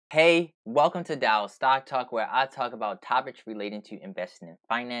Hey, welcome to Dow Stock Talk, where I talk about topics relating to investing in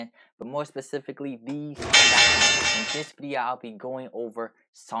finance, but more specifically, these stocks. In this video, I'll be going over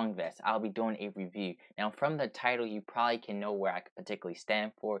Songvest. I'll be doing a review. Now, from the title, you probably can know where I could particularly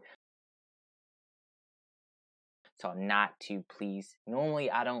stand for. So I'm not too pleased.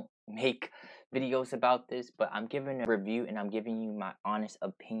 Normally, I don't make videos about this, but I'm giving a review and I'm giving you my honest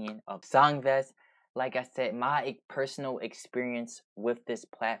opinion of Songvest. Like I said, my personal experience with this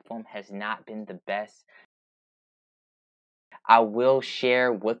platform has not been the best. I will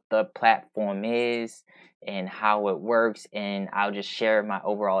share what the platform is and how it works, and I'll just share my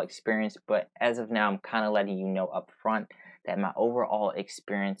overall experience. But as of now, I'm kind of letting you know up front that my overall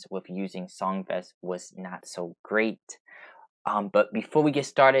experience with using Songvest was not so great. But before we get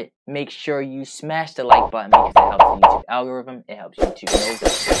started, make sure you smash the like button because it helps the YouTube algorithm. It helps YouTube know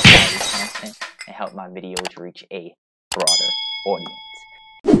that quality content and help my videos reach a broader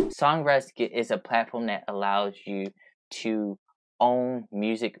audience. Songvest is a platform that allows you to own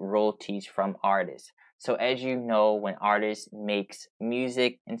music royalties from artists. So as you know, when artists makes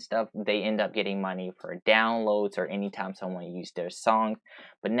music and stuff, they end up getting money for downloads or anytime someone uses their song.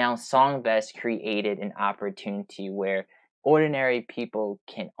 But now Songvest created an opportunity where ordinary people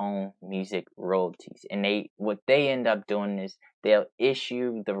can own music royalties, and what they end up doing is they'll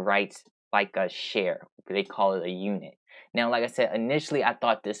issue the rights like a share. They call it a unit. Now, like I said, initially I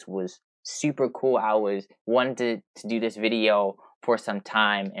thought this was super cool. I was wanted to do this video for some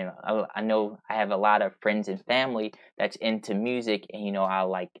time, and I know I have a lot of friends and family that's into music, and I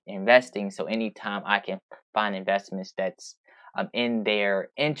like investing. So anytime I can find investments that's in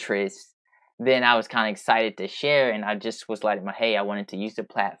their interest, then I was kind of excited to share, and I just was like, hey, I wanted to use the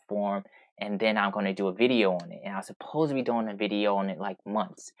platform, and then I'm going to do a video on it. And I was supposed to be doing a video on it like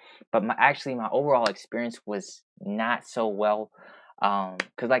months, but my overall experience was not so well.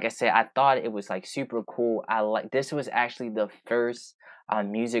 Because like I said, I thought it was like super cool. This was actually the first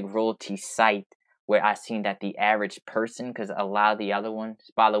music royalty site where I seen that the average person, because a lot of the other ones,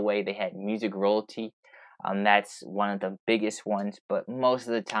 by the way, they had music royalty. That's one of the biggest ones, but most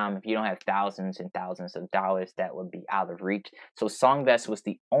of the time, if you don't have thousands and thousands of dollars, that would be out of reach. So Songvest was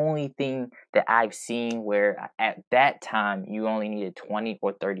the only thing that I've seen where at that time you only needed $20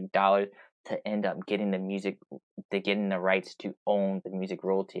 or $30 to end up getting getting the rights to own the music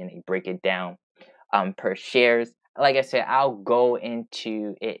royalty, and they break it down per shares. Like I said, I'll go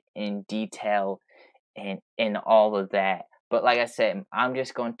into it in detail and all of that. But like I said, I'm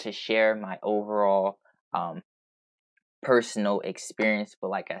just going to share my overall um, personal experience. But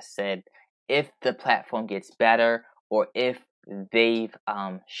like I said, if the platform gets better or if they've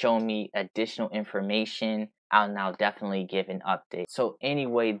shown me additional information, I'll now definitely give an update. So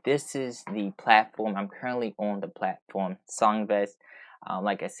anyway, this is the platform. I'm currently on the platform Songvest.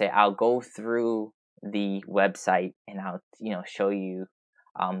 Like I said, I'll go through the website and I'll show you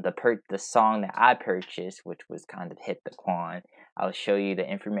the song that I purchased, which was kind of Hit the Quan. I'll show you the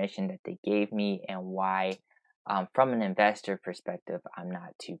information that they gave me and why, from an investor perspective, I'm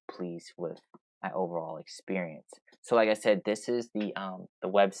not too pleased with my overall experience. So like I said, this is the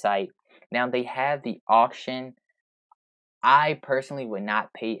website. Now they have the auction. I personally would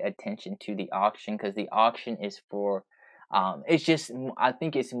not pay attention to the auction because the auction is for I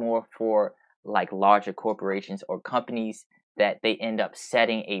think it's more for like larger corporations or companies that they end up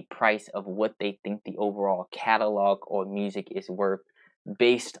setting a price of what they think the overall catalog or music is worth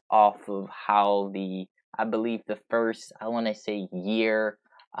based off of how I believe the first, I want to say, year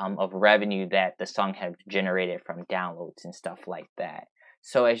of revenue that the song have generated from downloads and stuff like that.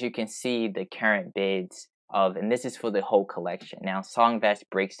 So as you can see, the current bids and this is for the whole collection. Now Songvest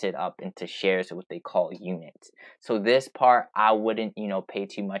breaks it up into shares of what they call units. So this part I wouldn't pay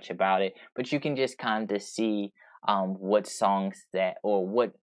too much about it, but you can just kind of see what songs that, or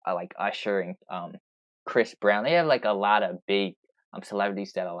what like Usher and Chris Brown, they have like a lot of big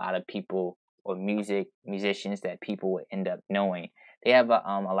celebrities that a lot of people, or musicians that people would end up knowing. They have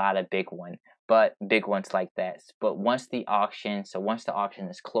a lot of big ones like that. But once the auction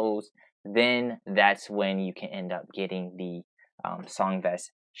is closed, then that's when you can end up getting the Songvest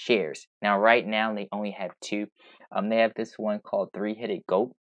shares. Now, right now, they only have two. They have this one called Three-Headed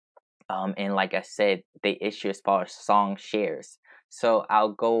Goat. And like I said, they issue as far as song shares. So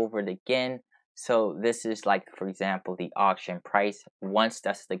I'll go over it again. So this is like, for example, the auction price. Once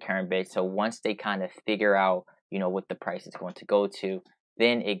that's the current bid. So once they kind of figure out, what the price is going to go to,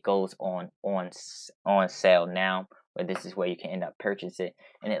 then it goes on sale now. But this is where you can end up purchasing it,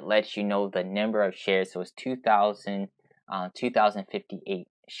 and it lets you know the number of shares. So it's 2,058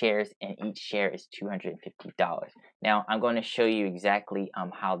 shares, and each share is $250. Now I'm going to show you exactly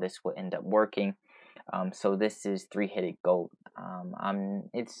how this will end up working. So this is Three-Headed Goat.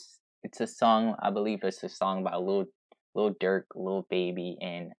 It's a song. I believe it's a song by Lil Durk, Lil Baby,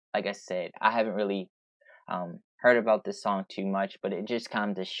 and like I said, I haven't really heard about this song too much, but it just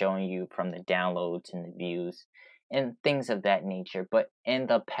kind of showing you from the downloads and the views and things of that nature. But in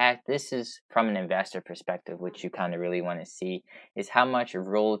the past, this is from an investor perspective, which you kind of really want to see is how much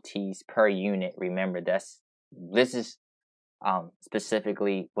royalties per unit. Remember, this is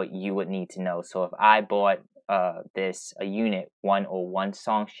specifically what you would need to know. So if I bought a unit 101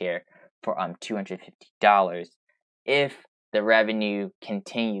 song share for $250, if the revenue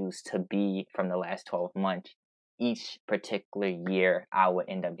continues to be from the last 12 months, each particular year I would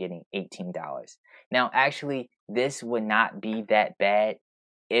end up getting $18. Now actually this would not be that bad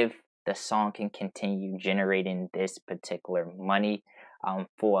if the song can continue generating this particular money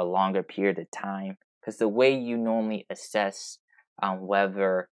for a longer period of time, because the way you normally assess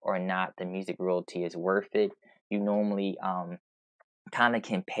whether or not the music royalty is worth it, you normally kind of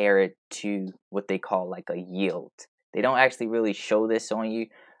compare it to what they call like a yield. They don't actually really show this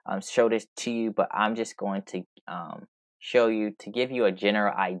to you, but I'm just going to show you to give you a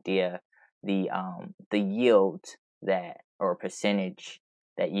general idea the yield that or percentage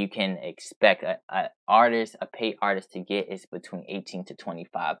that you can expect a paid artist to get is between 18 to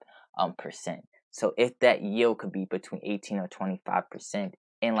 25%. So if that yield could be between 18 or 25%,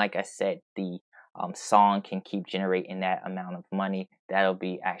 and like I said, the song can keep generating that amount of money, that'll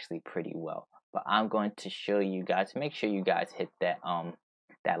be actually pretty well. But I'm going to show you guys. Make sure you guys hit that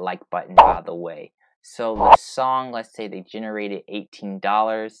like button, by the way. So the song, let's say they generated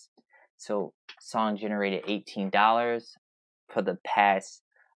 $18. So song generated $18 for the past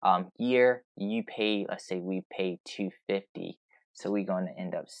year. You pay, let's say we paid $250. So we're going to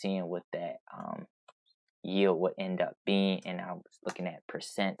end up seeing what that yield would end up being, and I was looking at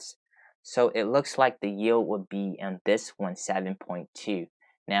percents. So it looks like the yield would be in this one 7.2.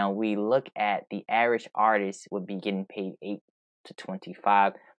 Now we look at the average artist would be getting paid 8 to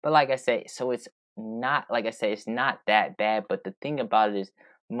 25, but like I said, so it's not, like I said, it's not that bad. But the thing about it is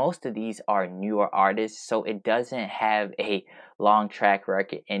most of these are newer artists, so it doesn't have a long track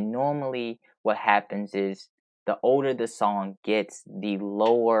record. And normally what happens is the older the song gets, the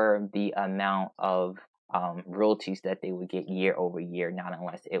lower the amount of royalties that they would get year over year, not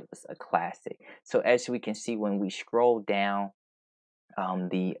unless it was a classic. So as we can see, when we scroll down,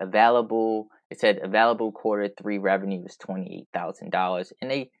 it said available Q3 revenue is $28,000,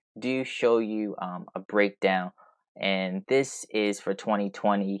 and they do show you a breakdown, and this is for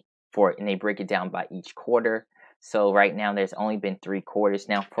 2020 and they break it down by each quarter. So right now there's only been 3 quarters.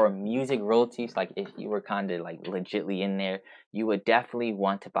 Now for music royalties, like if you were kind of like legitly in there, you would definitely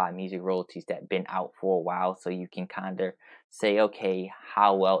want to buy music royalties that been out for a while, so you can kind of say, okay,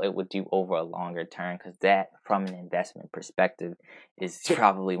 how well it would do over a longer term, because that from an investment perspective is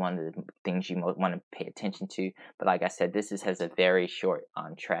probably one of the things you want to pay attention to. But like I said, has a very short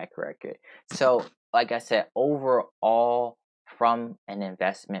track record. So like I said, overall from an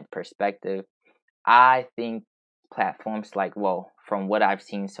investment perspective, I think platforms from what I've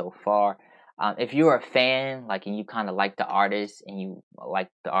seen so far, if you're a fan, and you kind of like the artist and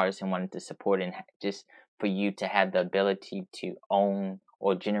wanted to support, and just for you to have the ability to own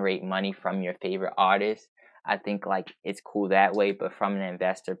or generate money from your favorite artist, I think it's cool that way. But from an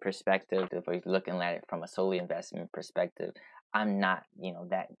investor perspective, if we're looking at it from a solely investment perspective, I'm not,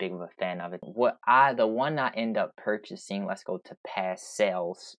 that big of a fan of it. The one I end up purchasing, let's go to past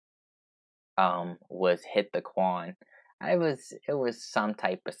sales, was Hit the Quan. It was some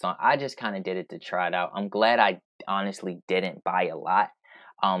type of song. I just kind of did it to try it out. I'm glad I honestly didn't buy a lot.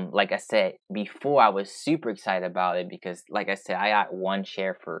 Like I said before, I was super excited about it because, like I said, I got one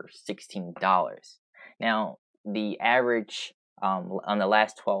share for $16. Now the average on the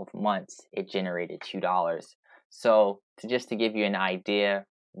last 12 months, it generated $2. So just to give you an idea,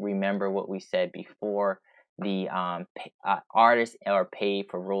 remember what we said before. The artists are paid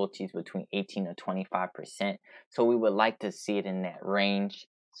for royalties between 18 to 25%. So we would like to see it in that range.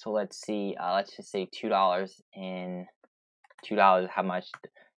 So let's see, let's just say $2 and $2. How much?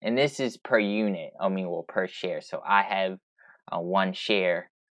 And this is per unit. Per share. So I have one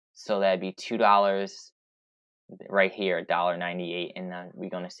share, so that'd be $2 right here, $1.98, and then we're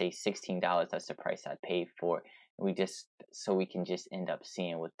gonna say $16. That's the price I paid for it. We can just end up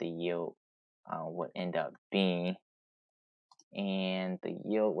seeing what the yield would end up being, and the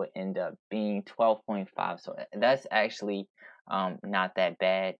yield would end up being 12.5. So that's actually not that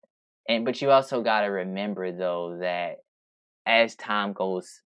bad. But you also got to remember though that as time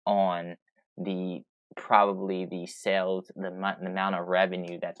goes on, the probably the sales, the amount of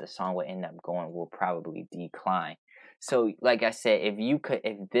revenue that the song will end up going will probably decline. So, like I said,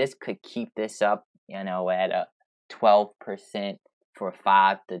 if this could keep this up, at a 12% for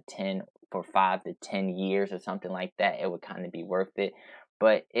 5 to 10 years or something like that, it would kind of be worth it.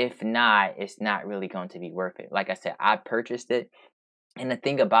 But if not, it's not really going to be worth it. Like I said, I purchased it, and the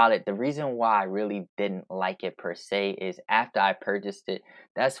thing about it, the reason why I really didn't like it per se is after I purchased it,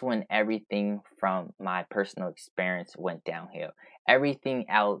 that's when everything from my personal experience went downhill. Everything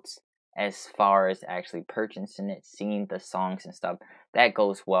else, as far as actually purchasing it, seeing the songs and stuff, that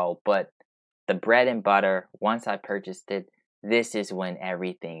goes well. But the bread and butter, once I purchased it, this is when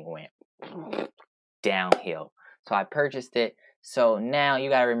everything went downhill. So I purchased it. So now you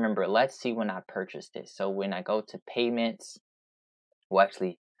gotta remember, let's see when I purchased it. So when I go to payments, well,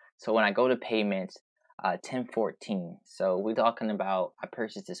 actually, so when I go to payments, 1014. So we're talking about, I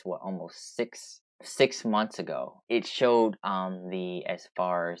purchased this almost six months ago. It showed the as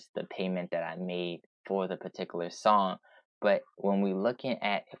far as the payment that I made for the particular song. But when we looking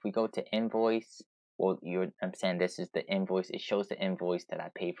at, if we go to invoice, well, I'm saying this is the invoice. It shows the invoice that I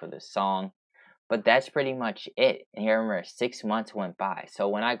paid for the song. But that's pretty much it. And you remember, 6 months went by. So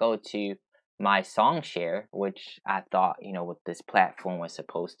when I go to my song share, which I thought, what this platform was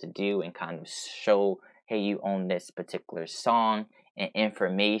supposed to do and kind of show, hey, you own this particular song and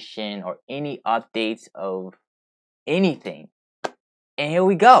information or any updates of anything. And here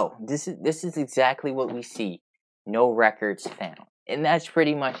we go. This is exactly what we see. No records found. And that's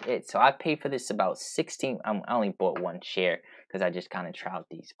pretty much it. So I paid for this about 16. I only bought one share because I just kind of tried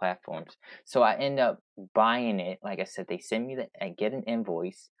these platforms. So I end up buying it. Like I said, they send me I get an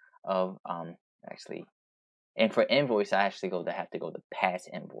invoice of actually, and for invoice I actually have to go to past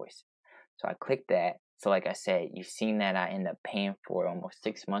invoice. So I click that. So like I said, you've seen that I end up paying for it almost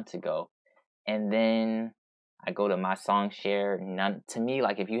 6 months ago. And then I go to my song share. None to me,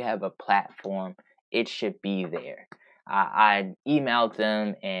 like if you have a platform, it should be there. I emailed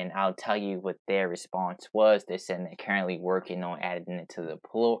them and I'll tell you what their response was. They said they're currently working on adding it to the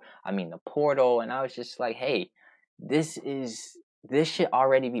portal. And I was just like, hey, this should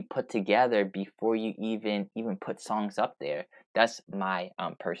already be put together before you even put songs up there. That's my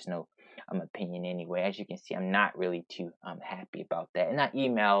personal opinion anyway. As you can see, I'm not really too happy about that. And I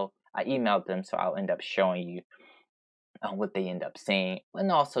emailed them, so I'll end up showing you what they end up saying.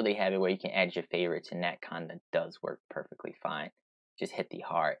 And also they have it where you can add your favorites, and that kind of does work perfectly fine. Just hit the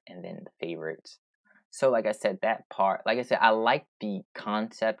heart and then the favorites. So like I said, that part, like I said, I like the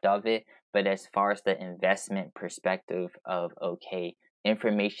concept of it, but as far as the investment perspective of, okay,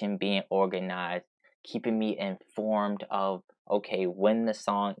 information being organized, keeping me informed of, okay, when the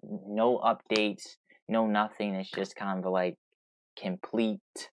song, no updates, no nothing, it's just kind of like complete.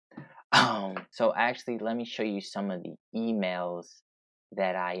 So actually, let me show you some of the emails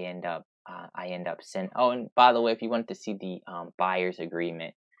that I end up sending. Oh, and by the way, if you want to see the buyer's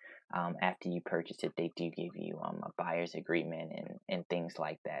agreement, after you purchase it, they do give you a buyer's agreement and things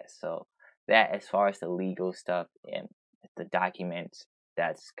like that. So that, as far as the legal stuff and the documents,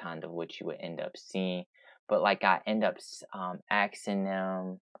 that's kind of what you would end up seeing. But like I end up asking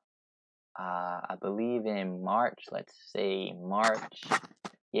them, I believe in March. Let's say March.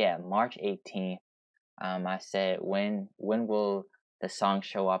 Yeah, March 18th. I said, when will the song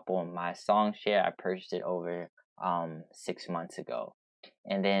show up on my song share? I purchased it over 6 months ago.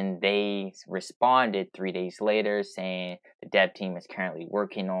 And then they responded 3 days later saying the dev team is currently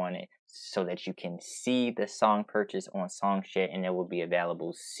working on it so that you can see the song purchase on SongShare, and it will be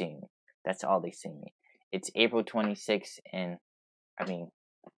available soon. That's all they sent me. It's April 26th, and I mean,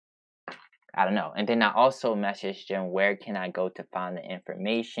 I don't know. And then I also messaged them, where can I go to find the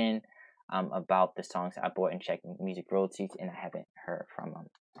information about the songs I bought and check music royalties, and I haven't heard from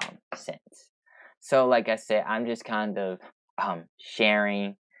them since. So like I said, I'm just kind of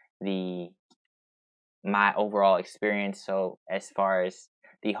sharing my overall experience. So as far as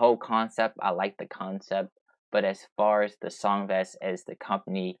the whole concept, I like the concept, but as far as the Songvest as the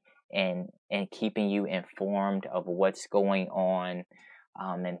company and keeping you informed of what's going on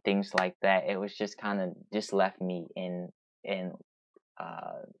and things like that, it was just kind of just left me in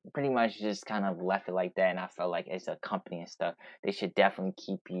pretty much just kind of left it like that. And I felt like as a company and stuff, they should definitely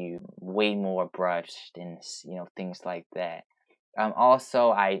keep you way more brushed and things like that.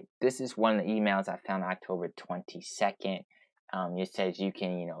 Also, this is one of the emails I found October 22nd. It says you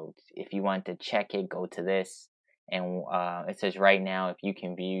can, if you want to check it, go to this. And it says right now, if you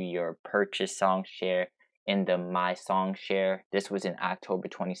can view your purchase song share in the My Song Share. This was in October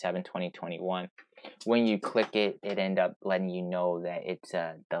 27, 2021. when you click it, it end up letting you know that it's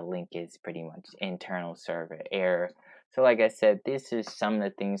the link is pretty much internal server error. So like I said, this is some of the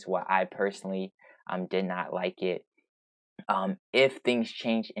things why I personally did not like it. If things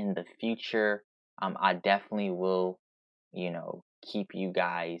change in the future, I definitely will, keep you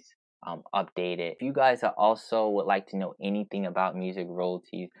guys updated. If you guys are also would like to know anything about music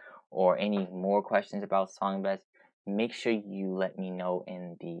royalties or any more questions about Songvest, make sure you let me know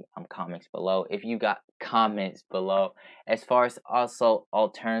in the comments below. If you got comments below, as far as also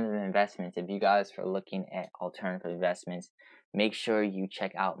alternative investments, if you guys are looking at alternative investments, make sure you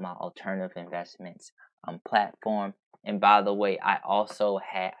check out my alternative investments platform. And by the way, I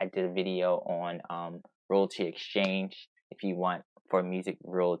did a video on royalty exchange if you want for music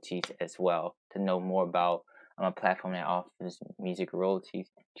royalties as well. To know more about a platform that offers music royalties,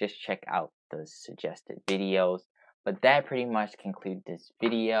 just check out the suggested videos. But that pretty much concludes this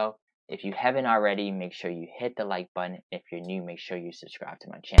video. If you haven't already, make sure you hit the like button. If you're new, make sure you subscribe to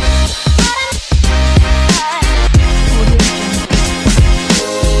my channel.